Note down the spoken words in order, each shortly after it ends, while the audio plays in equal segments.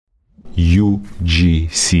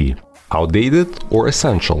UGC. Outdated or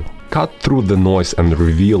essential? Cut through the noise and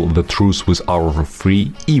reveal the truth with our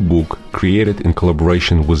free ebook created in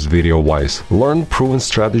collaboration with VideoWise. Learn proven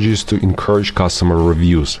strategies to encourage customer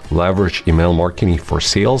reviews, leverage email marketing for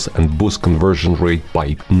sales, and boost conversion rate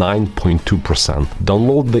by 9.2%.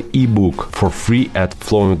 Download the ebook for free at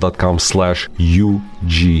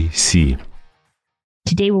flowium.com/UGC.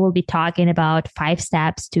 Today we will be talking about 5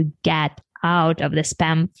 steps to get out of the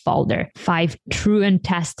spam folder. 5 true and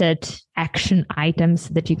tested action items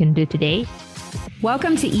that you can do today.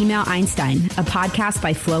 Welcome to Email Einstein, a podcast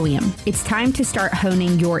by Flowium. It's time to start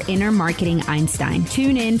honing your inner marketing Einstein.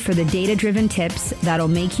 Tune in for the data-driven tips that'll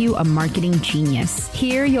make you a marketing genius.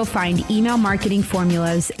 Here you'll find email marketing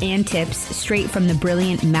formulas and tips straight from the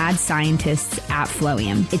brilliant mad scientists at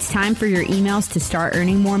Flowium. It's time for your emails to start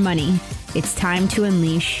earning more money. It's time to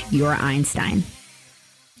unleash your Einstein.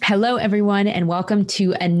 Hello, everyone, and welcome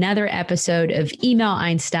to another episode of Email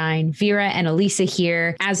Einstein. Vera and Elisa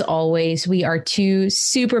here. As always, we are 2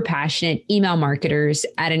 super passionate email marketers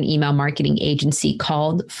at an email marketing agency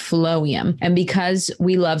called Flowium. And because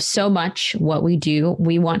we love so much what we do,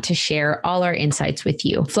 we want to share all our insights with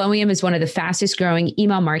you. Flowium is one of the fastest growing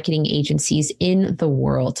email marketing agencies in the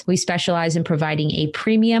world. We specialize in providing a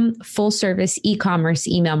premium, full service e-commerce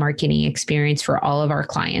email marketing experience for all of our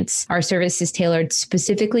clients. Our service is tailored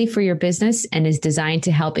specifically for your business and is designed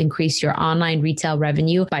to help increase your online retail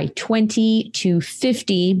revenue by 20 to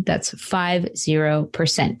 50, that's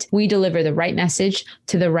 50%. We deliver the right message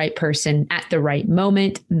to the right person at the right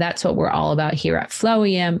moment. That's what we're all about here at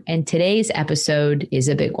Flowium. And today's episode is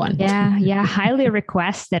a big one. Yeah. Highly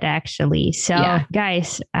requested, actually. So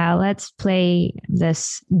guys, let's play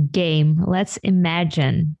this game. Let's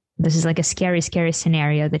imagine this is like a scary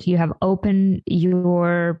scenario that you have opened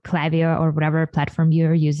your Klaviyo or whatever platform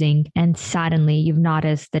you're using, and suddenly you've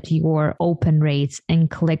noticed that your open rates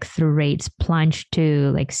and click-through rates plunge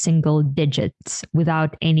to like single digits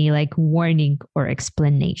without any like warning or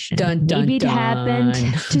explanation. Maybe it happened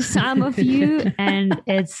to some of you, and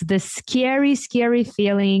it's the scary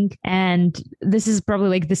feeling. And this is probably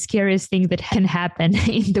like the scariest thing that can happen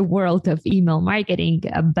in the world of email marketing.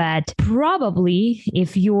 But probably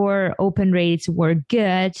if your open rates were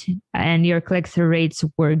good and your click-through rates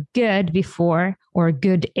were good before, or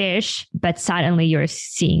good-ish, but suddenly you're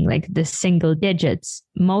seeing like the single digits.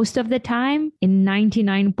 Most of the time, in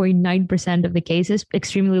 99.9% of the cases,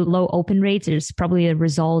 extremely low open rates is probably a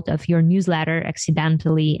result of your newsletter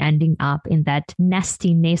accidentally ending up in that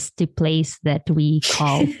nasty place that we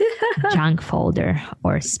call junk folder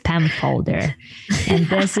or spam folder. And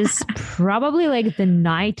this is probably like the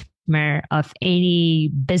nightmare of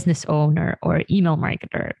any business owner or email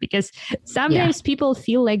marketer, because sometimes people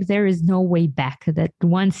feel like there is no way back, that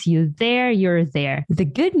once you're there. The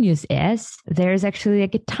good news is there's actually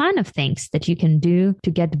like a ton of things that you can do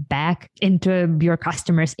to get back into your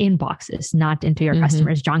customers' inboxes, not into your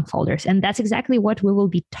customers' junk folders. And that's exactly what we will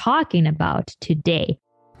be talking about today.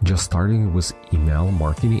 Just starting with email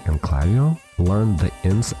marketing and Klaviyo? Learn the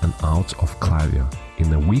ins and outs of Klaviyo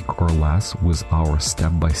in a week or less with our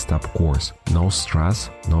step-by-step course. No stress,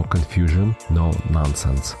 no confusion, no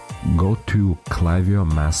nonsense. Go to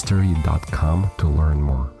klaviyomastery.com to learn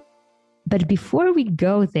more. But before we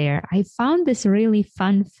go there, I found this really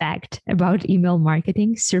fun fact about email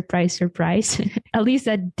marketing. Surprise.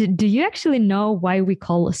 Elisa, do you actually know why we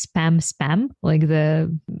call spam? Like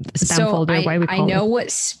the spam folder, why we call it? I know what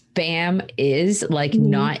spam is, like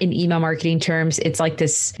not in email marketing terms. It's like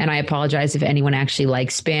this, and I apologize if anyone actually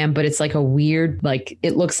likes spam, but it's like a weird, like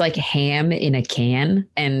it looks like ham in a can,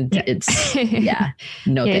 and it's thanks.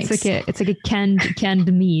 It's like a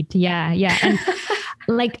canned meat. Yeah. And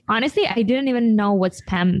like, honestly, I didn't even know what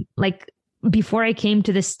spam, like before I came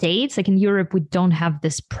to the States, like in Europe, we don't have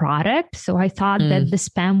this product. So I thought that the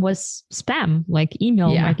spam was spam, like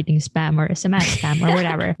email marketing spam or SMS spam or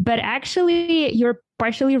whatever. But actually, you're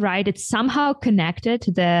partially right. It's somehow connected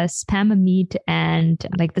to the spam meat and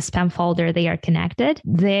like the spam folder. They are connected.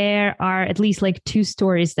 There are at least like 2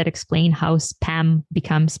 stories that explain how spam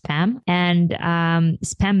becomes spam, and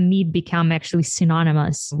spam meat become actually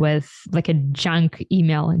synonymous with like a junk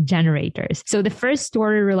email generators. So the first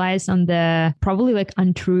story relies on the probably like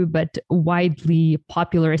untrue but widely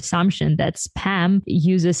popular assumption that spam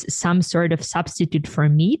uses some sort of substitute for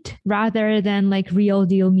meat rather than like real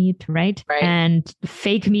deal meat, right? And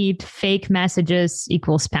fake meat, fake messages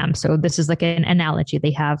equals spam. So this is like an analogy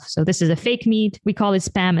they have. So this is a fake meat, we call it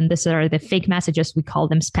spam, and these are the fake messages, we call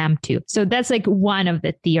them spam too. So that's like one of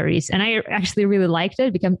the theories. And I actually really liked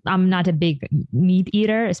it because I'm not a big meat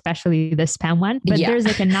eater, especially the spam one. But there's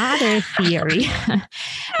like another theory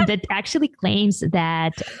that actually claims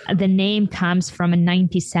that the name comes from a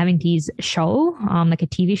 1970s show, like a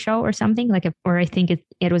TV show or something, or I think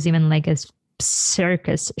it was even like a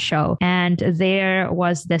circus show. And there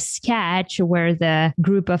was the sketch where the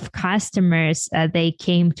group of customers, they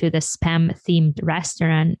came to the spam themed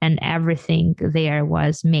restaurant and everything there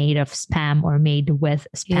was made of spam or made with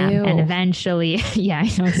spam. Ew. And eventually, yeah,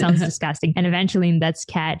 I know it sounds disgusting. And eventually in that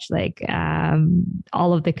sketch, like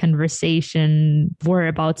all of the conversation were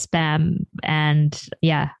about spam, and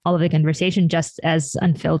all of the conversation, just as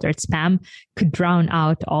unfiltered spam could drown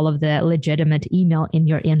out all of the legitimate email in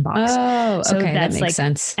your inbox. Oh, so okay, that's that makes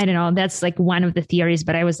sense. I don't know. That's like one of the theories,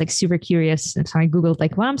 but I was like super curious. And so I Googled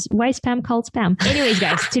like, why is spam called spam? Anyways,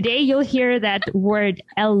 guys, today you'll hear that word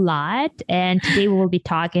a lot. And today we will be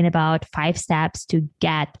talking about 5 steps to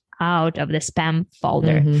get out of the spam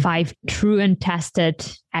folder. 5 true and tested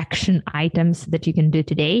action items that you can do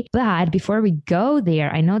today. But before we go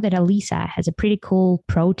there, I know that Alisa has a pretty cool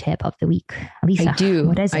pro tip of the week. Alisa, I do.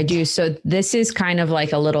 What is it? I do. So this is kind of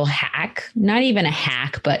like a little hack, not even a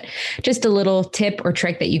hack, but just a little tip or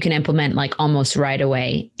trick that you can implement like almost right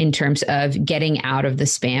away in terms of getting out of the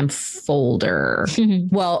spam folder.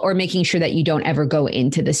 Well, or making sure that you don't ever go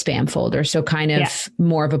into the spam folder. So kind of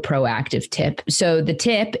more of a proactive tip. So the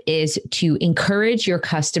tip is to encourage your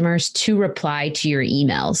customers to reply to your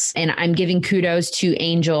email. And I'm giving kudos to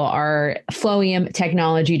Angel, our Flowium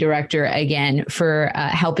technology director, again, for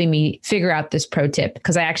helping me figure out this pro tip,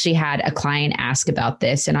 because I actually had a client ask about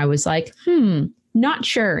this and I was like, not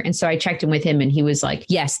sure. And so I checked in with him and he was like,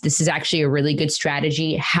 yes, this is actually a really good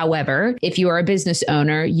strategy. However, if you are a business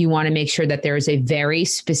owner, you want to make sure that there is a very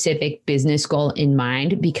specific business goal in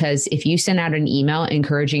mind, because if you send out an email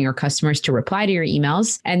encouraging your customers to reply to your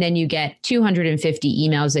emails, and then you get 250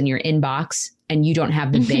 emails in your inbox, and you don't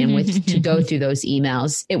have the bandwidth to go through those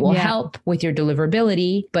emails, it will help with your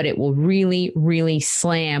deliverability, but it will really, really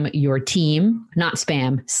slam your team, not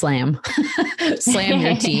spam, slam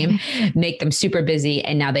your team, make them super busy.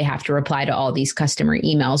 And now they have to reply to all these customer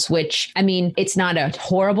emails, which, I mean, it's not a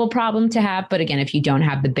horrible problem to have. But again, if you don't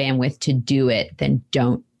have the bandwidth to do it, then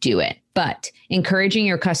don't do it. But encouraging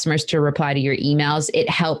your customers to reply to your emails, it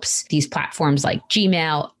helps these platforms like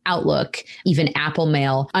Gmail, Outlook, even Apple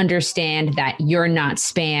Mail understand that you're not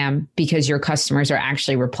spam because your customers are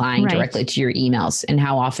actually replying directly to your emails. And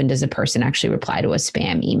how often does a person actually reply to a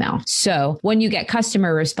spam email? So when you get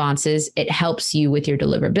customer responses, it helps you with your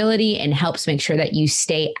deliverability and helps make sure that you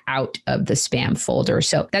stay out of the spam folder.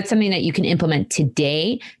 So that's something that you can implement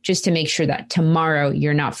today just to make sure that tomorrow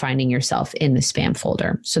you're not finding yourself in the spam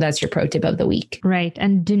folder. So that's your pro tip of the week. Right.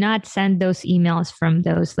 And do not send those emails from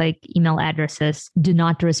those like email addresses. Do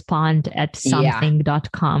not respond at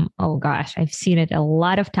something.com. Oh gosh, I've seen it a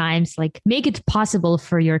lot of times. Like, make it possible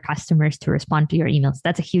for your customers to respond to your emails.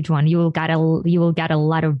 That's a huge one. You will get a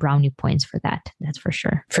lot of brownie points for that. That's for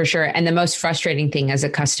sure. For sure. And the most frustrating thing as a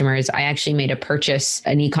customer is I actually made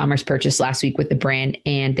an e-commerce purchase last week with the brand,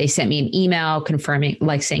 and they sent me an email confirming,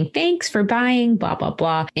 like saying, thanks for buying, blah, blah,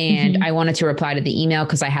 blah. And I wanted to reply to the email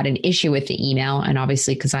because I had an issue with the email. And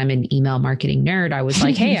obviously, because I'm an email marketing nerd, I was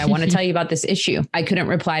like, hey, I want to tell you about this issue. I couldn't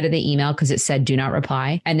reply to the email because it said do not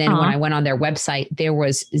reply. And then when I went on their website, there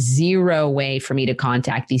was zero way for me to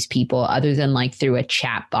contact these people other than like through a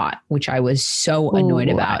chat bot, which I was so annoyed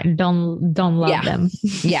about. Don't love them.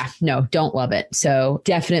 No, don't love it. So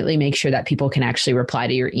definitely make sure that people can actually reply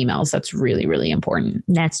to your emails. That's really, really important.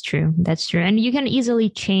 That's true. And you can easily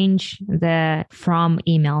change the from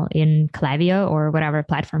email in Klaviyo or whatever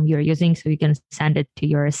platform you're using. So you can send it to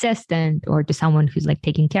your assistant or to someone who's like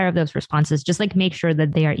taking care of those responses. Just like make sure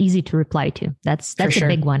that they are easy to reply to. That's a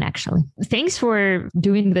big one, actually. Thanks for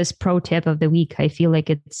doing this pro tip of the week. I feel like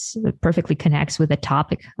it perfectly connects with the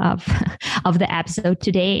topic of the episode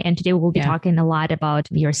today. And today we'll be talking a lot about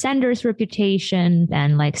your sender's reputation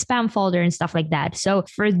and like spam folder and stuff like that. So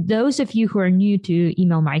for those of you who are new to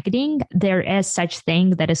email marketing, there is such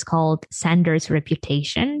thing that is called sender's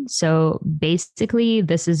reputation. So basically,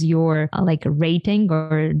 this is your like rating,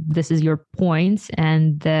 or this is your points.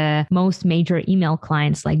 And the most major email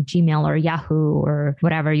clients like Gmail or Yahoo or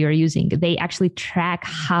whatever you're using, they actually track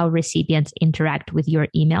how recipients interact with your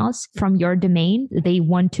emails from your domain. They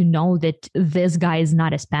want to know that this guy is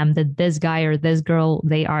not a spam, that this guy or this girl,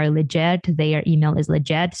 they are legit, their email is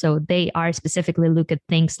legit. So they are specifically look at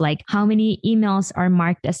things like how many emails are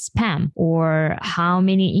marked as spam, or how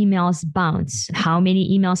many emails bounce, how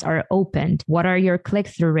many emails are opened, what are your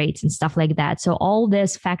click-through rates and stuff like that. So all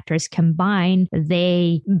these factors combined,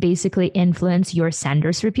 they basically influence your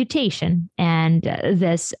sender's reputation. And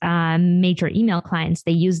this major email clients,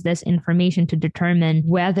 they use this information to determine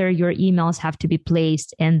whether your emails have to be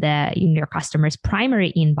placed in your customer's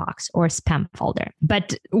primary inbox or spam folder.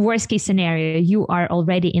 But worst case scenario, you are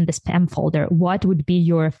already in the spam folder. What would be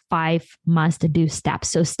your 5 must-do steps?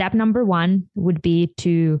 So step number 1 would be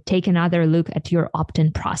to take another look at your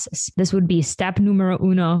opt-in process. This would be step numero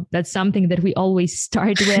uno. That's something that we always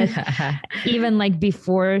start with. Even like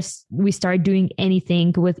before we start doing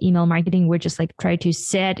anything with email marketing, we're just like try to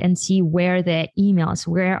sit and see where the emails,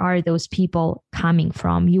 where are those people coming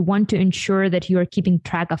from? You want to ensure that you are keeping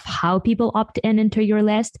track of how people opt in into your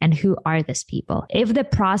list and who are these people. If the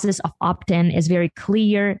process of opt-in is very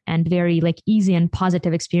clear and very like easy and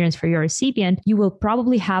positive experience for your recipient, you will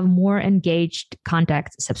probably have more engaged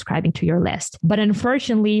contacts subscribing to your list. But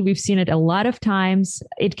unfortunately, we've seen it a lot of times.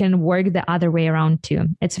 It can work the other way around too.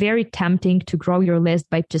 It's very tempting to grow your list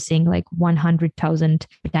by purchasing like 100,000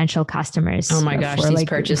 potential customers. Oh my gosh, these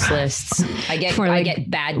purchase lists. I get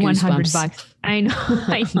bad goosebumps. $100. I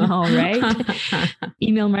know, right?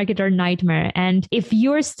 Email marketer nightmare. And if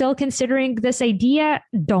you're still considering this idea,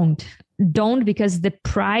 don't, because the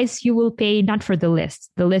price you will pay, not for the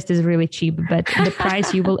list is really cheap, but the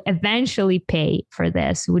price you will eventually pay for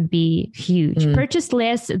this would be huge. Purchase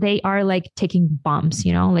lists, they are like ticking bombs,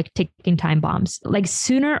 like ticking time bombs. Like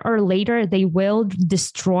sooner or later, they will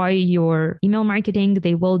destroy your email marketing.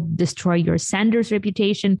 They will destroy your sender's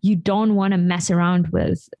reputation. You don't want to mess around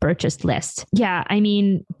with purchase lists. Yeah, I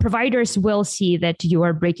mean, providers will see that you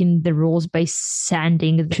are breaking the rules by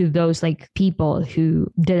sending to those like people who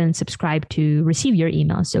didn't subscribe to receive your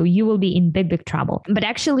email. So you will be in big trouble. But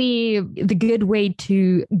actually, the good way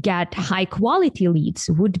to get high quality leads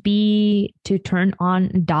would be to turn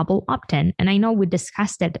on double opt-in. And I know we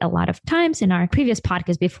discussed it a lot of times in our previous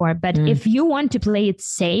podcast before, but if you want to play it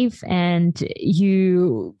safe and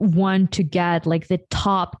you want to get like the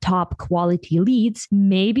top quality leads,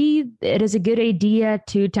 maybe it is a good idea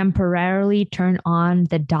to temporarily turn on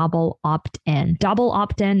the double opt-in. Double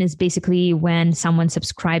opt-in is basically when someone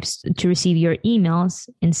subscribes to receive your emails.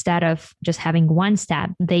 Instead of just having one step,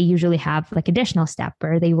 they usually have like additional step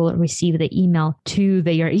where they will receive the email to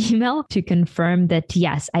their email to confirm that,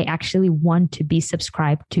 yes, I actually want to be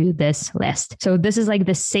subscribed to this list. So this is like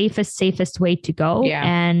the safest way to go. Yeah.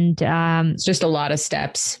 And it's just a lot of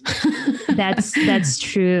steps. That's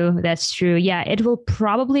true. That's true. Yeah. It will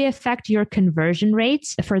probably affect your conversion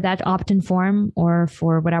rates for that opt-in form or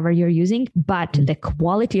for whatever you're using, but the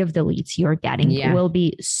quality of the leads you're getting will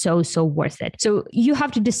be so worth it. So you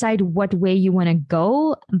have to decide what way you want to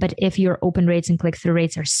go. But if your open rates and click-through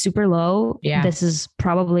rates are super low, this is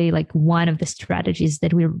probably like one of the strategies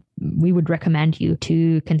that we would recommend you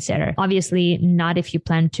to consider. Obviously, not if you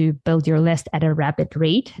plan to build your list at a rapid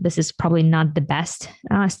rate. This is probably not the best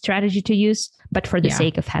strategy to use, but for the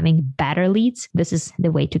sake of having better leads, this is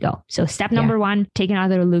the way to go. So step number 1, take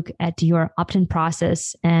another look at your opt-in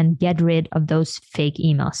process and get rid of those fake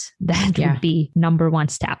emails. That would be number 1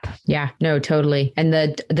 step. Yeah, no, totally. And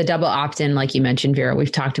the double opt-in, like you mentioned, Vera,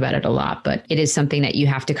 we've talked about it a lot, but it is something that you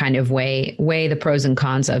have to kind of weigh the pros and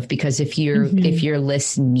cons of, because if your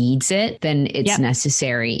list needs it, then it's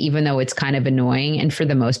necessary, even though it's kind of annoying. And for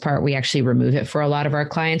the most part, we actually remove it for a lot of our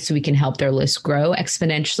clients so we can help their list grow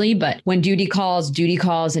exponentially. But when duty calls,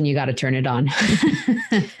 and you got to turn it on.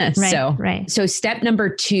 So step number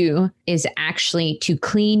 2 is actually to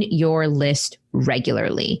clean your list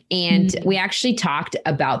regularly. And we actually talked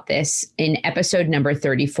about this in episode number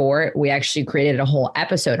 34. We actually created a whole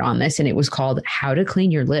episode on this, and it was called How to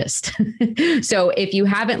Clean Your List. So if you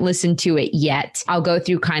haven't listened to it yet, I'll go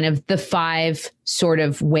through kind of the 5 sort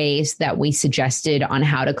of ways that we suggested on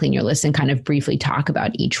how to clean your list and kind of briefly talk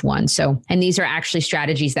about each one. So, and these are actually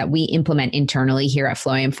strategies that we implement internally here at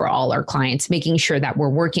Flowium for all our clients, making sure that we're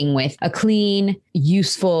working with a clean,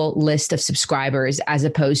 useful list of subscribers as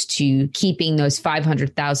opposed to keeping those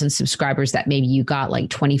 500,000 subscribers that maybe you got like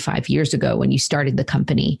 25 years ago when you started the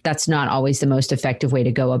company. That's not always the most effective way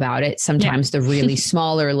to go about it. Sometimes the really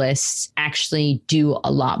smaller lists actually do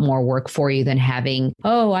a lot more work for you than having,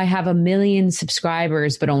 oh, I have 1 million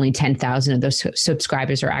subscribers, but only 10,000 of those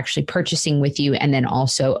subscribers are actually purchasing with you and then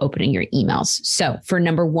also opening your emails. So for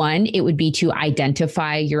number one, it would be to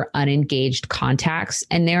identify your unengaged contacts.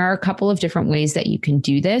 And there are a couple of different ways that you can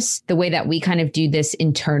do this. The way that we kind of do this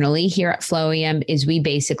internally here at Flowium is we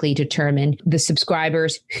basically determine the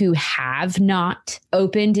subscribers who have not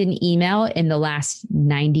opened an email in the last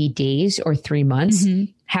 90 days or 3 months.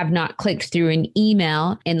 Have not clicked through an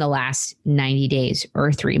email in the last 90 days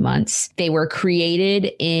or 3 months. They were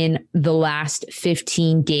created in the last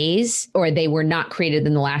 15 days, or they were not created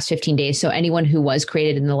in the last 15 days. So anyone who was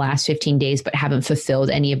created in the last 15 days, but haven't fulfilled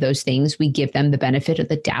any of those things, we give them the benefit of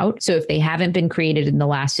the doubt. So if they haven't been created in the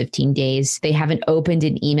last 15 days, they haven't opened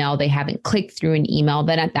an email, they haven't clicked through an email,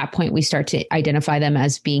 then at that point, we start to identify them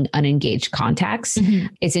as being unengaged contacts.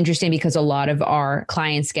 It's interesting because a lot of our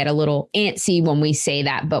clients get a little antsy when we say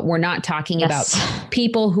that, but we're not talking about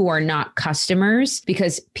people who are not customers,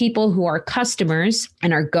 because people who are customers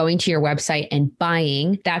and are going to your website and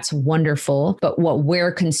buying, that's wonderful. But what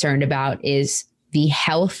we're concerned about is the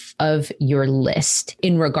health of your list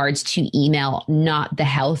in regards to email, not the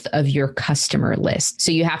health of your customer list.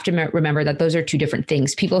 So you have to remember that those are two different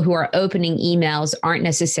things. People who are opening emails aren't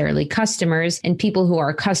necessarily customers, and people who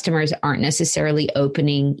are customers aren't necessarily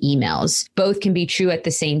opening emails. Both can be true at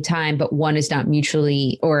the same time, but one is not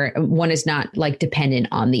mutually, or one is not like dependent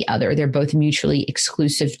on the other. They're both mutually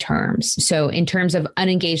exclusive terms. So in terms of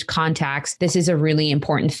unengaged contacts, this is a really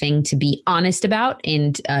important thing to be honest about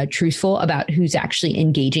and truthful about who's actually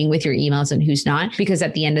engaging with your emails and who's not, because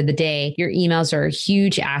at the end of the day, your emails are a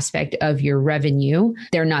huge aspect of your revenue.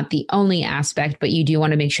 They're not the only aspect, but you do want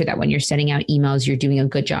to make sure that when you're sending out emails, you're doing a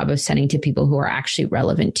good job of sending to people who are actually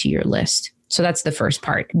relevant to your list. So that's the first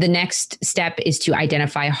part. The next step is to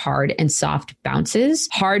identify hard and soft bounces.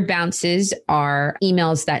 Hard bounces are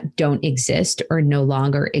emails that don't exist or no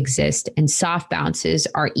longer exist. And soft bounces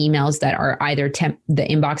are emails that are either the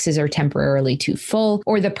inboxes are temporarily too full,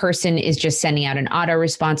 or the person is just sending out an auto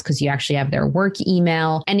response because you actually have their work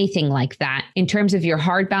email, anything like that. In terms of your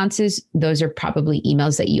hard bounces, those are probably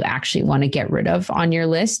emails that you actually want to get rid of on your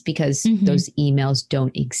list, because those emails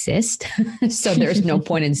don't exist. So there's no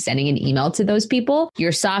point in sending an email to those people.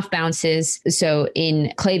 Your soft bounces. So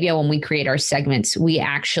in Klaviyo, when we create our segments, we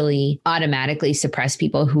actually automatically suppress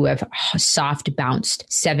people who have soft bounced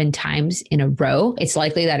 7 times in a row. It's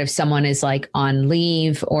likely that if someone is like on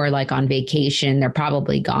leave or like on vacation, they're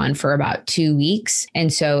probably gone for about 2 weeks.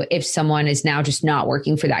 And so if someone is now just not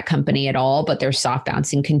working for that company at all, but they're soft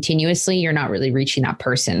bouncing continuously, you're not really reaching that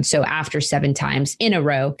person. So after 7 times in a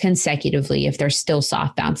row consecutively, if they're still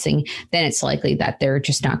soft bouncing, then it's likely that they're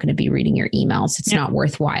just not going to be reading your emails. It's not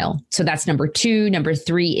worthwhile. So that's number 2. Number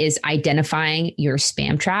 3 is identifying your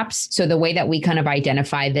spam traps. So the way that we kind of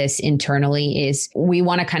identify this internally is we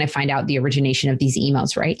want to kind of find out the origination of these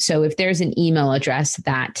emails, right? So if there's an email address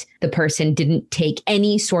that the person didn't take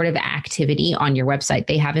any sort of activity on your website,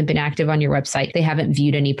 they haven't been active on your website, they haven't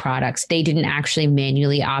viewed any products, they didn't actually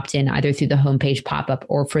manually opt in either through the homepage pop-up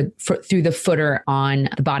or through the footer on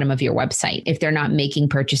the bottom of your website. If they're not making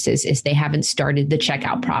purchases, if they haven't started the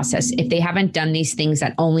checkout process, if they haven't done these things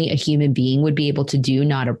that only a human being would be able to do,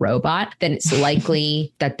 not a robot, then it's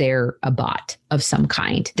likely that they're a bot of some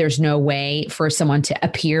kind. There's no way for someone to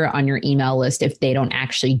appear on your email list if they don't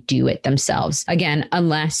actually do it themselves. Again,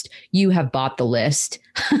 unless you have bought the list,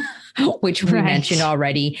 which we mentioned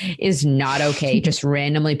already is not okay. Just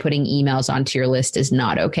randomly putting emails onto your list is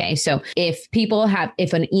not okay. So if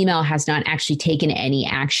an email has not actually taken any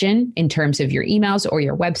action in terms of your emails or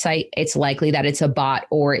your website, it's likely that it's a bot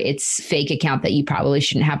or it's fake account that you probably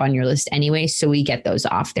shouldn't have on your list anyway. So we get those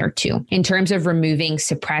off there too. In terms of removing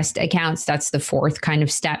suppressed accounts, that's the 4th kind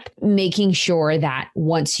of step, making sure that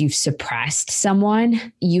once you've suppressed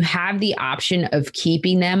someone, you have the option of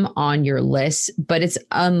keeping them on your list, but it's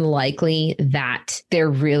unlikely that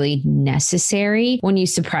they're really necessary. When you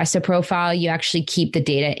suppress a profile, you actually keep the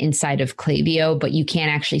data inside of Klaviyo, but you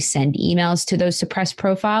can't actually send emails to those suppressed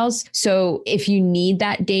profiles. So if you need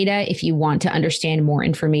that data, if you want to understand more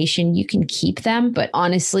information, you can keep them. But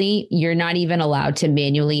honestly, you're not even allowed to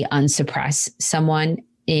manually unsuppress someone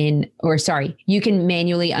you can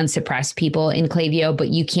manually unsuppress people in Klaviyo, but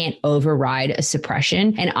you can't override a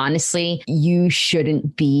suppression. And honestly, you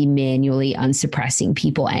shouldn't be manually unsuppressing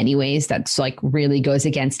people anyways. That's like really goes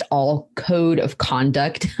against all code of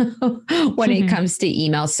conduct when it comes to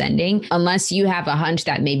email sending, unless you have a hunch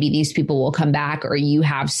that maybe these people will come back or you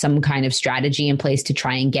have some kind of strategy in place to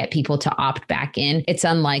try and get people to opt back in. It's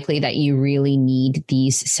unlikely that you really need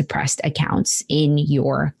these suppressed accounts in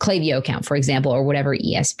your Klaviyo account, for example, or whatever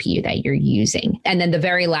ESP that you're using. And then the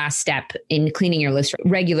very last step in cleaning your list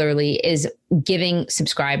regularly is giving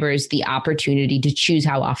subscribers the opportunity to choose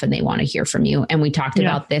how often they want to hear from you. And we talked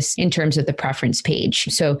about this in terms of the preference page.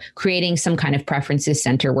 So creating some kind of preferences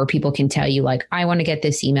center where people can tell you like, I want to get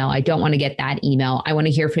this email. I don't want to get that email. I want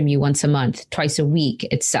to hear from you once a month, twice a week,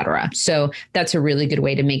 etc. So that's a really good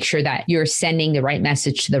way to make sure that you're sending the right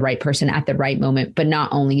message to the right person at the right moment. But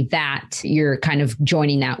not only that, you're kind of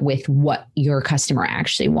joining that with what your customer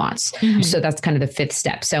actually wants. So that's kind of the fifth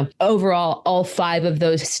step. So overall, all 5 of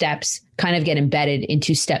those steps kind of get embedded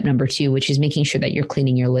into step number 2, which is making sure that you're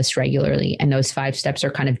cleaning your list regularly. And those 5 steps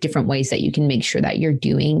are kind of different ways that you can make sure that you're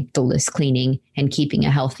doing the list cleaning and keeping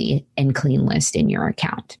a healthy and clean list in your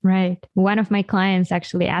account. Right. One of my clients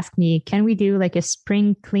actually asked me, can we do like a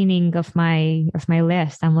spring cleaning of my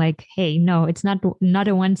list? I'm like, hey, no, it's not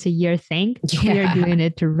a once a year thing. We are doing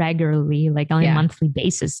it regularly, like on a monthly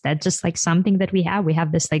basis. That's just like something that we have. We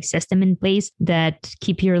have this like system in place that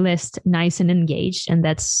keep your list nice and engaged. And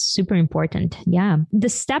that's super important. Yeah. The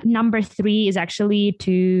step number 3 is actually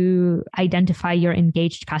to identify your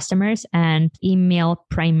engaged customers and email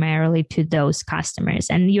primarily to those customers.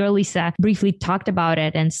 And you, Lisa, briefly talked about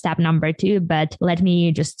it in step number 2, but let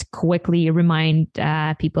me just quickly remind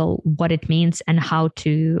people what it means and how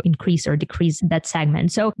to increase or decrease that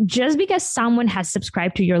segment. So just because someone has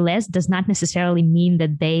subscribed to your list does not necessarily mean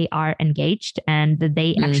that they are engaged and that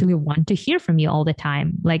they actually want to hear from you all the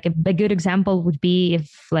time. Like a good example would be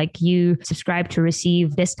if like you subscribe to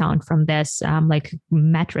receive discount from this like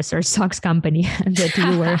mattress or socks company that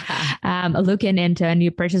you were looking into, and you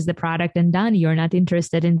purchase the product and done, you're not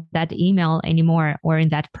interested in that email anymore or in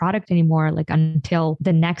that product anymore, like until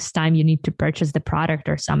the next time you need to purchase the product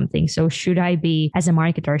or something. So should I be, as a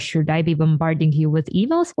marketer, should I be bombarding you with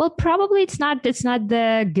emails? Well, probably it's not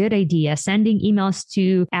the good idea. Sending emails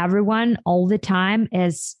to everyone all the time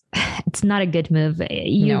it's not a good move.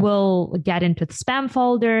 You will get into the spam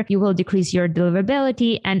folder. You will decrease your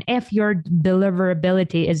deliverability. And if your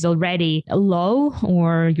deliverability is already low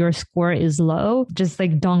or your score is low, just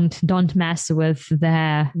like don't mess with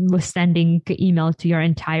sending email to your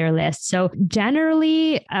entire list. So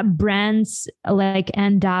generally, brands like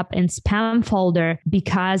end up in spam folder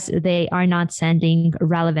because they are not sending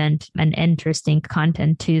relevant and interesting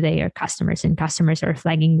content to their customers, and customers are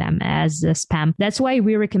flagging them as spam. That's why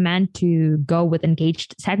we recommend to go with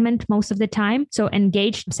engaged segment most of the time. So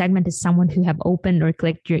engaged segment is someone who have opened or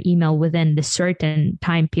clicked your email within the certain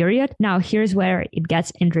time period. Now, here's where it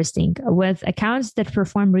gets interesting. With accounts that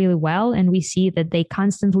perform really well, and we see that they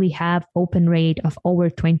constantly have open rate of over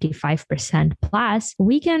 25% plus,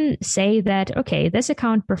 we can say that, okay, this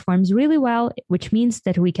account performs really well, which means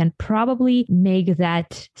that we can probably make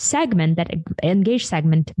that segment, that engaged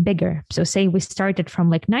segment, bigger. So say we started from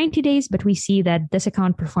like 90 days, but we see that this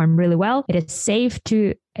account perform really well. It is safe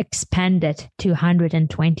to expand it to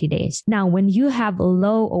 120 days. Now, when you have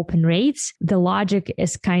low open rates, the logic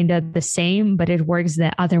is kind of the same, but it works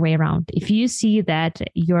the other way around. If you see that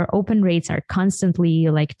your open rates are constantly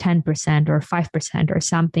like 10% or 5% or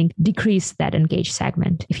something, decrease that engaged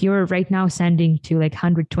segment. If you're right now sending to like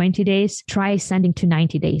 120 days, try sending to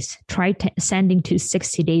 90 days. Try sending to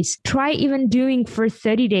 60 days. Try even doing for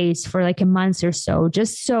 30 days for like a month or so,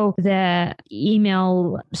 just so the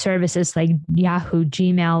email services like Yahoo,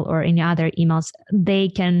 Gmail, or any other emails, they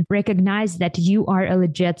can recognize that you are a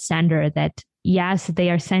legit sender, that yes,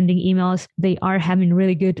 they are sending emails. They are having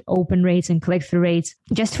really good open rates and click-through rates.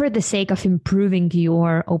 Just for the sake of improving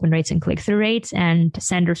your open rates and click-through rates and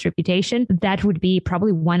sender's reputation, that would be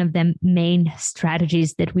probably one of the main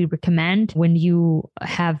strategies that we recommend when you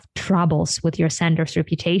have troubles with your sender's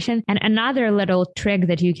reputation. And another little trick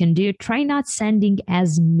that you can do, try not sending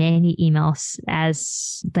as many emails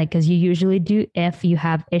as you usually do if you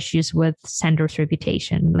have issues with sender's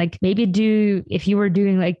reputation. Like maybe if you were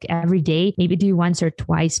doing like every day, maybe do once or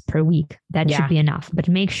twice per week. That should be enough. But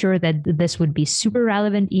make sure that this would be super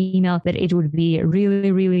relevant email, that it would be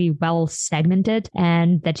really, really well segmented,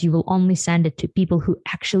 and that you will only send it to people who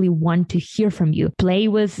actually want to hear from you. Play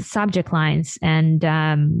with subject lines and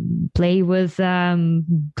play with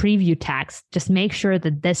preview tags. Just make sure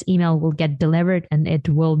that this email will get delivered and it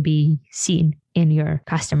will be seen. in your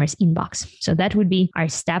customer's inbox. So that would be our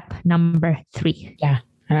step number 3. Yeah.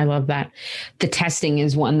 And I love that. The testing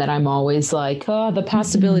is one that I'm always like, oh, the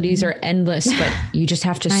possibilities are endless, but you just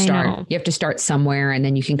have to start. You have to start somewhere and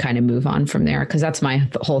then you can kind of move on from there. Cause that's my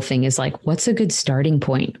whole thing is like, what's a good starting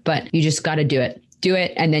point? But you just got to do it. Do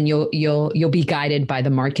it. And then you'll be guided by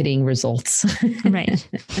the marketing results. Right.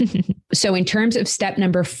 So in terms of step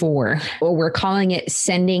number 4, we're calling it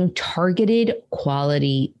sending targeted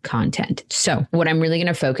quality content. So what I'm really going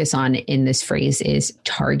to focus on in this phrase is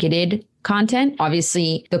targeted content.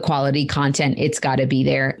 Obviously, the quality content, it's got to be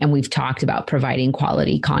there. And we've talked about providing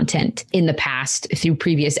quality content in the past through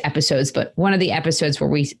previous episodes. But one of the episodes where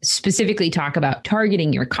we specifically talk about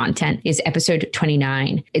targeting your content is episode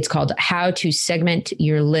 29. It's called How to Segment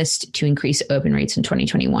Your List to Increase Open Rates in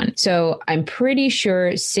 2021. So I'm pretty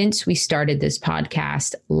sure since we started this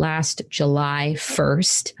podcast last July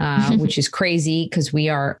 1st, which is crazy because we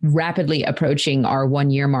are rapidly approaching our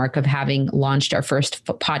 1-year mark of having launched our first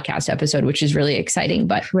podcast episode, which is really exciting,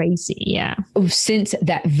 but crazy. Yeah. Since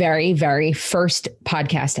that very, very first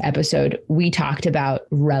podcast episode, we talked about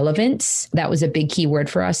relevance. That was a big keyword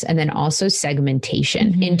for us. And then also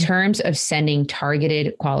segmentation. In terms of sending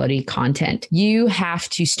targeted quality content, you have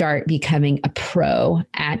to start becoming a pro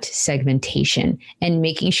at segmentation and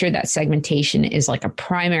making sure that segmentation is like a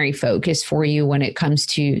primary focus for you when it comes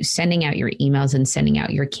to sending out your emails and sending out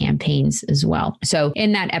your campaigns as well. So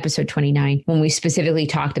in that episode 29, when we specifically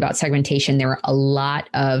talked about segmentation, there were a lot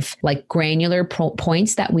of like granular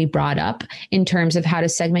points that we brought up in terms of how to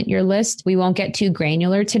segment your list. We won't get too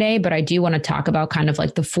granular today, but I do want to talk about kind of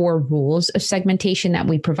like the 4 rules of segmentation that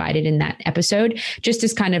we provided in that episode, just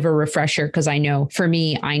as kind of a refresher. Because I know for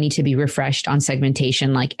me, I need to be refreshed on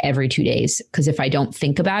segmentation like every 2 days. Because if I don't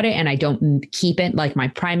think about it and I don't keep it like my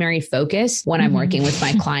primary focus when I'm working with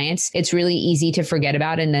my clients, it's really easy to forget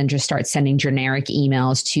about it and then just start sending generic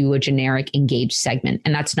emails to a generic engaged segment.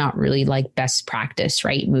 And that's not really like best practice,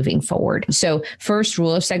 right? Moving forward. So first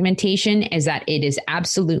rule of segmentation is that it is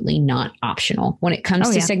absolutely not optional. When it comes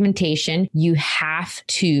to segmentation, you have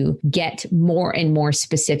to get more and more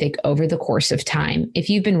specific over the course of time. If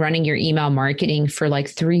you've been running your email marketing for like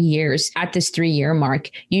 3 years, at this 3-year mark,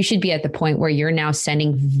 you should be at the point where you're now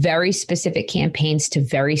sending very specific campaigns to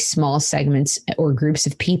very small segments or groups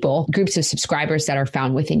of people, groups of subscribers that are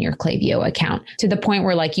found within your Klaviyo account, to the point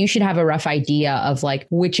where like you should have a rough idea of like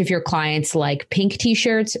which of your clients like pink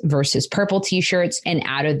t-shirts versus purple t-shirts. And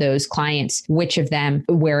out of those clients, which of them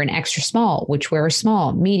wear an extra small, which wear a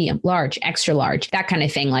small, medium, large, extra large, that kind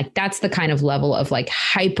of thing. Like that's the kind of level of like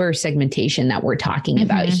hyper segmentation that we're talking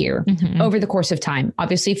about here over the course of time.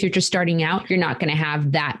 Obviously, if you're just starting out, you're not going to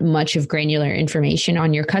have that much of granular information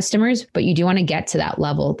on your customers, but you do want to get to that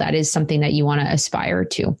level. That is something that you want to aspire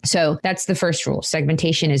to. So that's the first rule.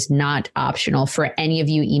 Segmentation is not optional for any of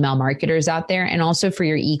you email marketers out there. And also for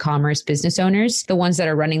your e-commerce business owners, the ones that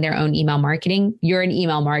are running their own email marketing, you're an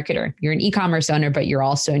email marketer. You're an e-commerce owner, but you're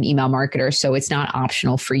also an email marketer. So it's not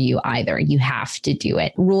optional for you either. You have to do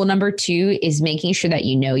it. Rule number 2 is making sure that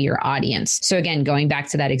you know your audience. So again, going back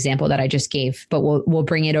to that example that I just gave, but we'll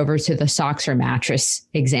bring it over to the socks or mattress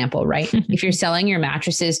example, right? If you're selling your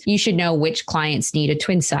mattresses, you should know which clients need a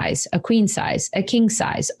twin size, a queen size, a king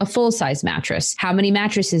size, a full size mattress, how many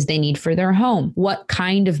mattresses they need for their home, what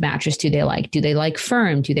kind of mattress do they like? Do they like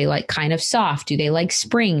firm? Do they like kind of soft? Do they like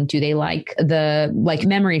spring? Do they like the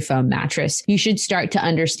memory foam mattress? You should start to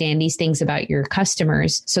understand these things about your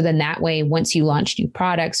customers. So then that way, once you launch new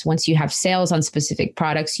products, once you have sales on specific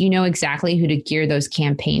products, you know exactly who to gear those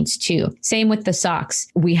campaigns to. Same with the socks.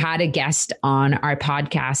 We had a guest on our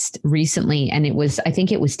podcast recently, and I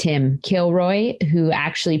think it was Tim Kilroy, who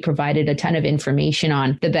actually provided a ton of information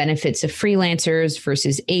on the benefits of freelancers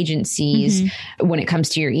versus agencies when it comes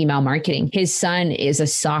to your email marketing. His son is a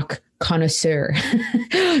sock connoisseur.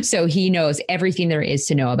 So he knows everything there is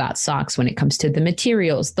to know about socks when it comes to the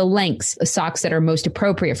materials, the lengths, the socks that are most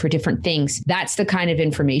appropriate for different things. That's the kind of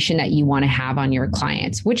information that you want to have on your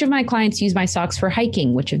clients. Which of my clients use my socks for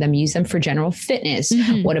hiking? Which of them use them for general fitness?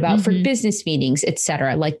 What about for business meetings,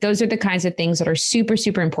 etc.? Like those are the kinds of things that are super,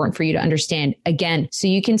 super important for you to understand. Again, so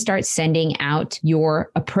you can start sending out your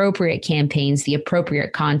appropriate campaigns, the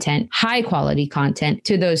appropriate content, high quality content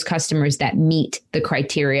to those customers that meet the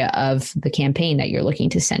criteria of of the campaign that you're looking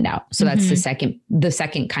to send out. So that's the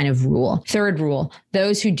second kind of rule. Third rule,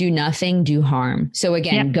 those who do nothing do harm. So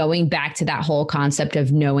again, going back to that whole concept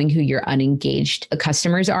of knowing who your unengaged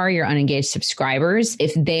customers are, your unengaged subscribers,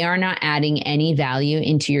 if they are not adding any value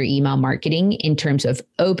into your email marketing in terms of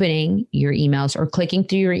opening your emails or clicking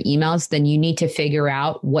through your emails, then you need to figure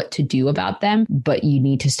out what to do about them, but you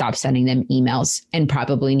need to stop sending them emails and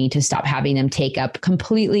probably need to stop having them take up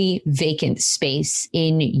completely vacant space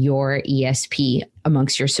in your ESP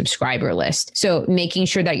amongst your subscriber list. So making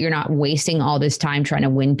sure that you're not wasting all this time trying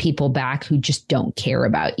to win people back who just don't care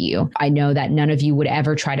about you. I know that none of you would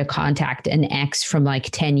ever try to contact an ex from like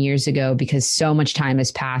 10 years ago because so much time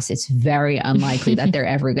has passed. It's very unlikely that they're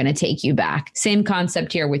ever going to take you back. Same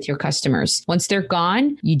concept here with your customers. Once they're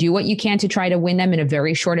gone, you do what you can to try to win them in a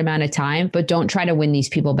very short amount of time, but don't try to win these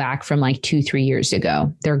people back from like 2-3 years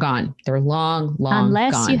ago. They're gone. They're long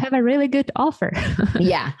unless gone. You have a really good offer.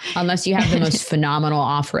 Yeah. Unless you have the most phenomenal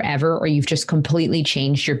offer ever, or you've just completely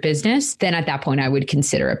changed your business, then at that point I would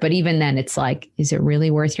consider it. But even then it's like, is it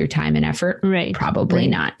really worth your time and effort? Right. Probably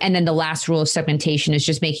not. And then the last rule of segmentation is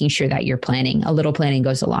just making sure that you're planning. A little planning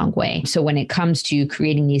goes a long way. So when it comes to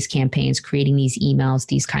creating these campaigns, creating these emails,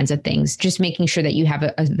 these kinds of things, just making sure that you have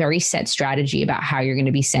a very set strategy about how you're going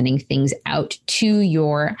to be sending things out to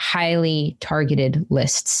your highly targeted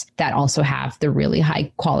lists that also have the really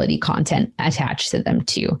high quality content attached to them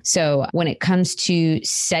too. So when it comes to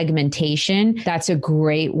segmentation, that's a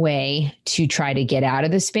great way to try to get out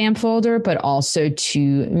of the spam folder, but also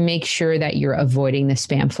to make sure that you're avoiding the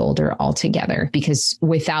spam folder altogether. Because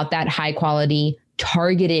without that high quality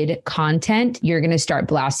targeted content, you're going to start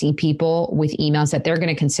blasting people with emails that they're going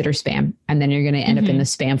to consider spam. And then you're going to end up in the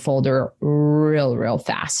spam folder real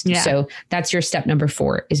fast. Yeah. So that's your step number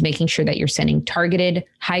 4, is making sure that you're sending targeted,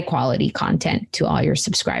 high quality content to all your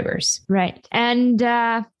subscribers. Right. And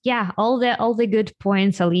all the good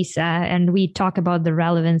points, Elisa. And we talk about the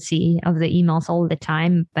relevancy of the emails all the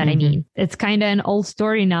time. But I mean, it's kind of an old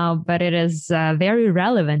story now, but it is very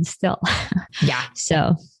relevant still. Yeah.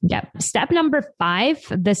 So, yeah. Step number 5,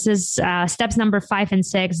 this is steps number 5 and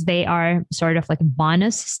 6. They are sort of like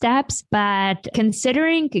bonus steps, but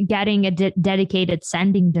considering getting a dedicated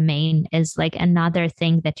sending domain is like another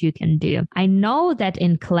thing that you can do. I know that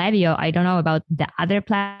in Klaviyo, I don't know about the other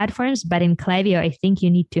platforms, but in Klaviyo, I think you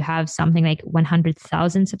need to have something like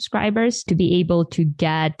 100,000 subscribers to be able to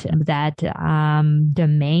get that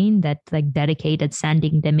domain, that like dedicated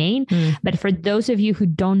sending domain. But for those of you who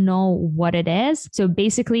don't know what it is, so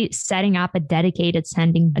basically setting up a dedicated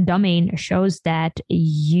sending domain shows that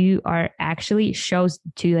you are actually shows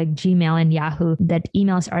to like Gmail and Yahoo that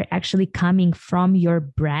emails are actually coming from your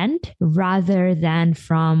brand rather than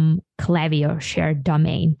from Klaviyo shared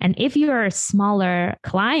domain. And if you're a smaller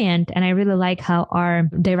client, and I really like how our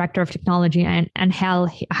director of technology and how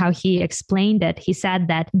he explained it, he said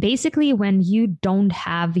that basically when you don't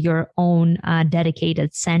have your own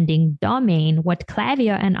dedicated sending domain, what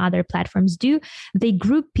Klaviyo and other platforms do, they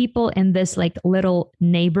group people in this like little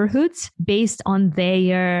neighborhoods based on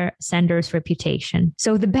their sender's reputation.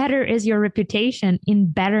 So the better is your reputation, in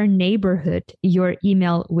better neighborhood your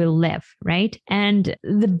email will live, right? And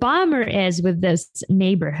the bummer is with this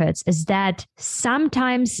neighborhoods is that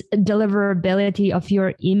sometimes deliverability of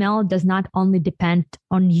your email does not only depend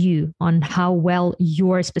on you, on how well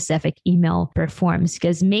your specific email performs.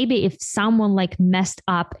 Because maybe if someone like messed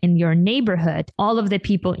up in your neighborhood, all of the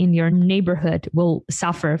people in your neighborhood will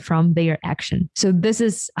suffer from their action. So this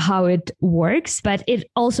is how it works, but it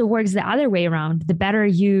also works the other way around. The better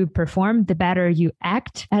you perform, the better you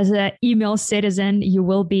act as an email citizen, you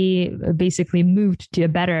will be basically moved to a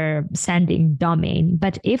better sending domain.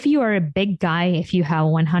 But if you are a big guy, if you have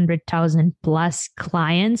 100,000 plus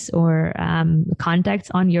clients or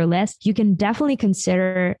contacts on your list, you can definitely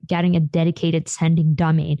consider getting a dedicated sending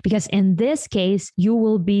domain, because in this case, you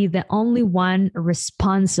will be the only one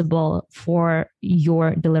responsible for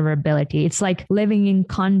your deliverability. It's like living in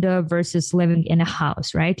condo versus living in a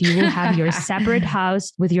house, right? You will have your separate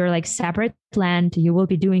house with your like separate land. You will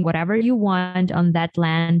be doing whatever you want on that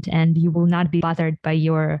land, and you will not be bothered by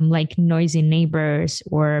your like noisy neighbors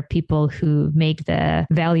or people who make the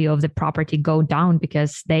value of the property go down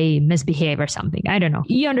because they misbehave or something. I don't know.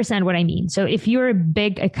 You understand what I mean? So if you're a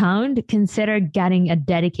big account, consider getting a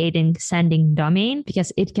dedicated sending domain,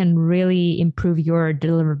 because it can really improve your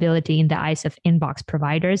deliverability in the eyes of inbox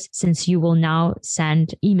providers, since you will now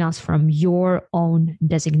send emails from your own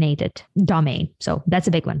designated domain. So that's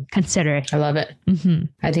a big one. Consider it. I love it.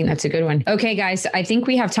 I think that's a good one. Okay, guys, I think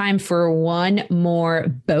we have time for one more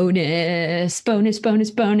bonus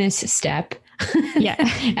step. Yeah.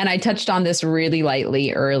 And I touched on this really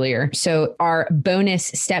lightly earlier. So our bonus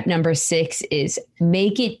step number 6 is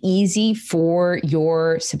make it easy for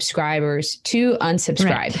your subscribers to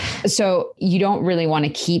unsubscribe. Right. So you don't really want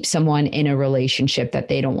to keep someone in a relationship that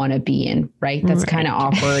they don't want to be in, right? That's kind of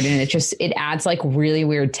awkward. And it adds like really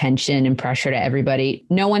weird tension and pressure to everybody.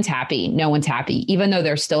 No one's happy. No one's happy. Even though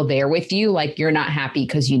they're still there with you, like you're not happy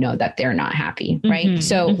because you know that they're not happy, right? Mm-hmm.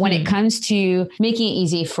 So when it comes to making it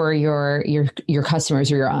easy for your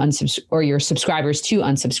customers or your subscribers to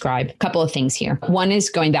unsubscribe, a couple of things here. One is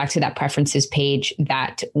going back to that preferences page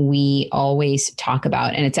that we always talk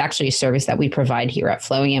about. And it's actually a service that we provide here at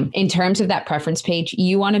Flowium. In terms of that preference page,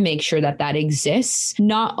 you want to make sure that exists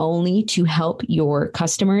not only to help your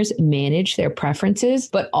customers manage their preferences,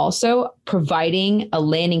 but also providing a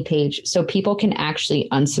landing page so people can actually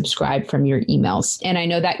unsubscribe from your emails. And I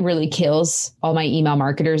know that really kills all my email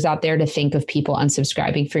marketers out there to think of people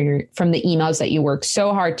unsubscribing from the emails that you work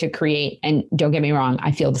so hard to create. And don't get me wrong,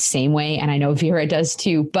 I feel the same way. And I know Vera does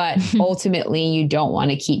too, but ultimately you don't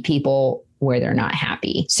want to keep people where they're not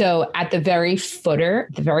happy. So at the very footer,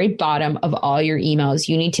 the very bottom of all your emails,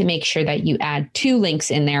 you need to make sure that you add 2 links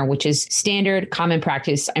in there, which is standard common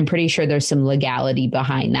practice. I'm pretty sure there's some legality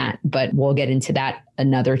behind that, but we'll get into that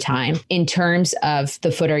another time. In terms of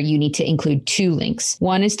the footer, you need to include 2 links.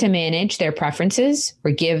 One is to manage their preferences or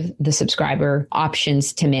give the subscriber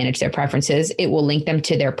options to manage their preferences. It will link them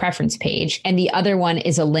to their preference page. And the other one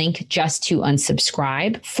is a link just to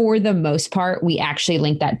unsubscribe. For the most part, we actually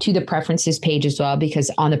link that to the preferences page as well, because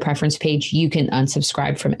on the preference page, you can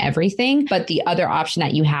unsubscribe from everything. But the other option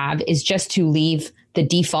that you have is just to leave the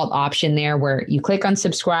default option there where you click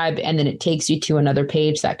unsubscribe and then it takes you to another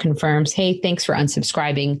page that confirms, hey, thanks for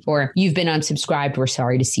unsubscribing, or you've been unsubscribed, we're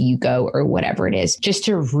sorry to see you go, or whatever it is, just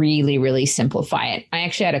to really, really simplify it. I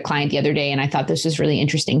actually had a client the other day and I thought this was really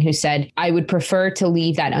interesting who said, I would prefer to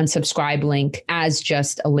leave that unsubscribe link as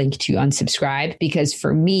just a link to unsubscribe, because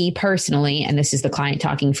for me personally, and this is the client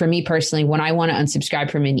talking, for me personally, when I want to unsubscribe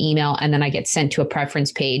from an email and then I get sent to a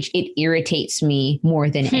preference page, it irritates me more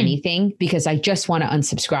than anything because I just want to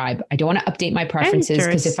unsubscribe. I don't want to update my preferences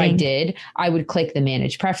because if I did, I would click the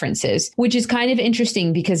manage preferences, which is kind of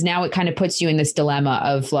interesting because now it kind of puts you in this dilemma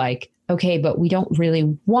of like, okay, but we don't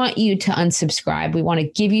really want you to unsubscribe. We want to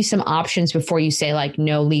give you some options before you say like,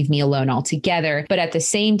 no, leave me alone altogether. But at the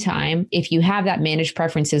same time, if you have that manage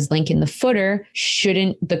preferences link in the footer,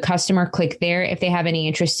 shouldn't the customer click there if they have any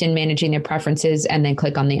interest in managing their preferences and then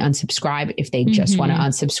click on the unsubscribe if they just want to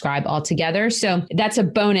unsubscribe altogether? So that's a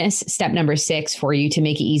bonus step number 6 for you to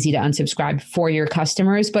make it easy to unsubscribe for your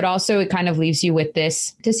customers. But also it kind of leaves you with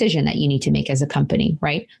this decision that you need to make as a company,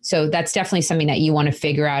 right? So that's definitely something that you want to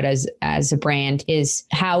figure out as a brand is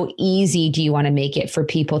how easy do you want to make it for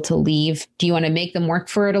people to leave? Do you want to make them work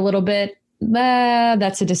for it a little bit?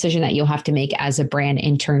 That's a decision that you'll have to make as a brand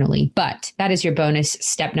internally. But that is your bonus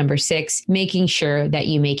step number 6, making sure that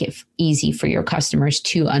you make it easy for your customers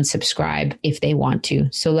to unsubscribe if they want to.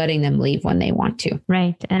 So letting them leave when they want to.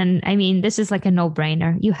 Right. And I mean, this is like a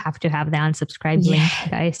no-brainer. You have to have the unsubscribe link,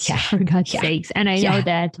 guys, for God's sakes. And I know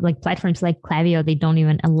that like platforms like Klaviyo, they don't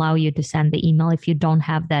even allow you to send the email if you don't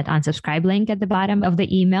have that unsubscribe link at the bottom of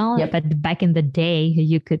the email. But back in the day,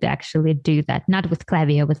 you could actually do that, not with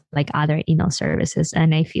Klaviyo, with like other email services.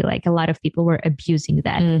 And I feel like a lot of people were abusing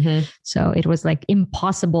that. So it was like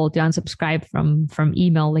impossible to unsubscribe from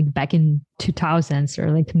email like back in 2000s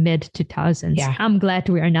or like mid 2000s. I'm glad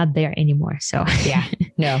we are not there anymore. So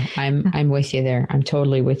no, I'm with you there. I'm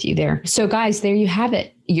totally with you there. So guys, there you have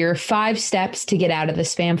it. Your 5 steps to get out of the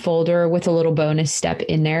spam folder with a little bonus step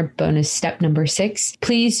in there. Bonus step number 6.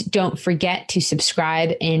 Please don't forget to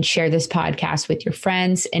subscribe and share this podcast with your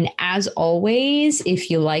friends. And as always, if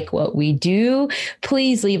you like what we do,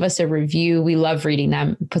 please leave us a review. We love reading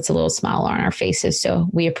them. It puts a little smile on our faces. So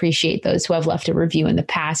we appreciate those who have left a review in the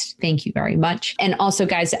past. Thank you very much. And also,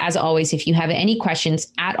 guys, as always, if you have any questions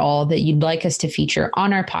at all that you'd like us to feature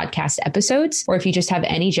on our podcast episodes, or if you just have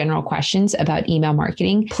any general questions about email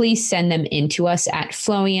marketing, please send them in to us at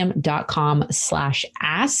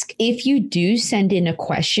flowium.com/ask. If you do send in a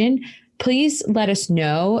question, please let us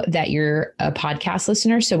know that you're a podcast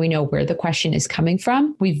listener so we know where the question is coming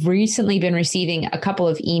from. We've recently been receiving a couple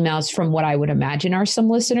of emails from what I would imagine are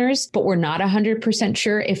some listeners, but we're not 100%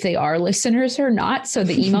 sure if they are listeners or not. So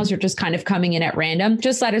the emails are just kind of coming in at random.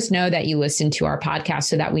 Just let us know that you listen to our podcast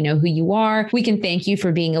so that we know who you are. We can thank you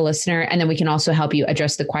for being a listener, and then we can also help you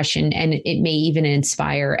address the question, and it may even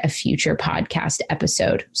inspire a future podcast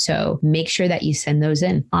episode. So make sure that you send those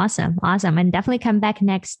in. Awesome. And definitely come back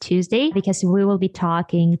next Tuesday because we will be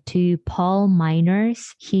talking to Paul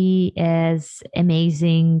Miners. He is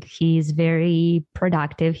amazing. He's very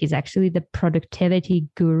productive. He's actually the productivity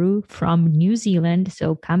guru from New Zealand.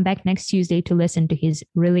 So come back next Tuesday to listen to his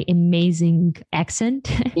really amazing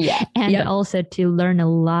accent. Yeah. And also to learn a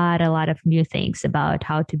lot of new things about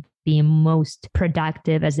how to be most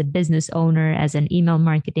productive as a business owner, as an email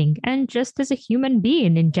marketing, and just as a human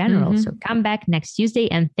being in general. So come back next Tuesday,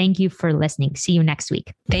 and thank you for listening. See you next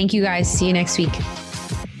week. Thank you guys. See you next week.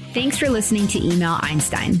 Thanks for listening to Email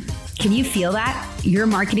Einstein. Can you feel that? Your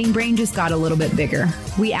marketing brain just got a little bit bigger.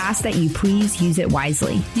 We ask that you please use it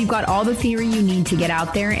wisely. You've got all the theory you need to get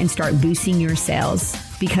out there and start boosting your sales,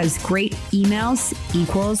 because great emails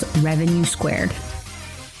equals revenue squared.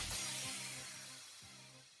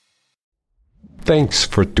 Thanks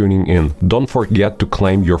for tuning in. Don't forget to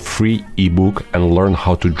claim your free ebook and learn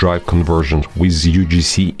how to drive conversions with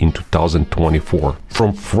UGC in 2024.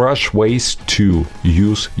 From fresh ways to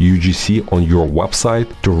use UGC on your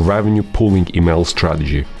website to revenue pooling email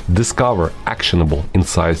strategy. Discover actionable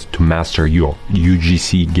insights to master your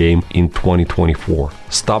UGC game in 2024.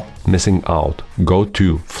 Stop missing out. Go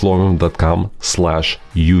to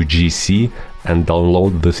flowium.com/UGC and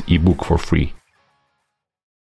download this ebook for free.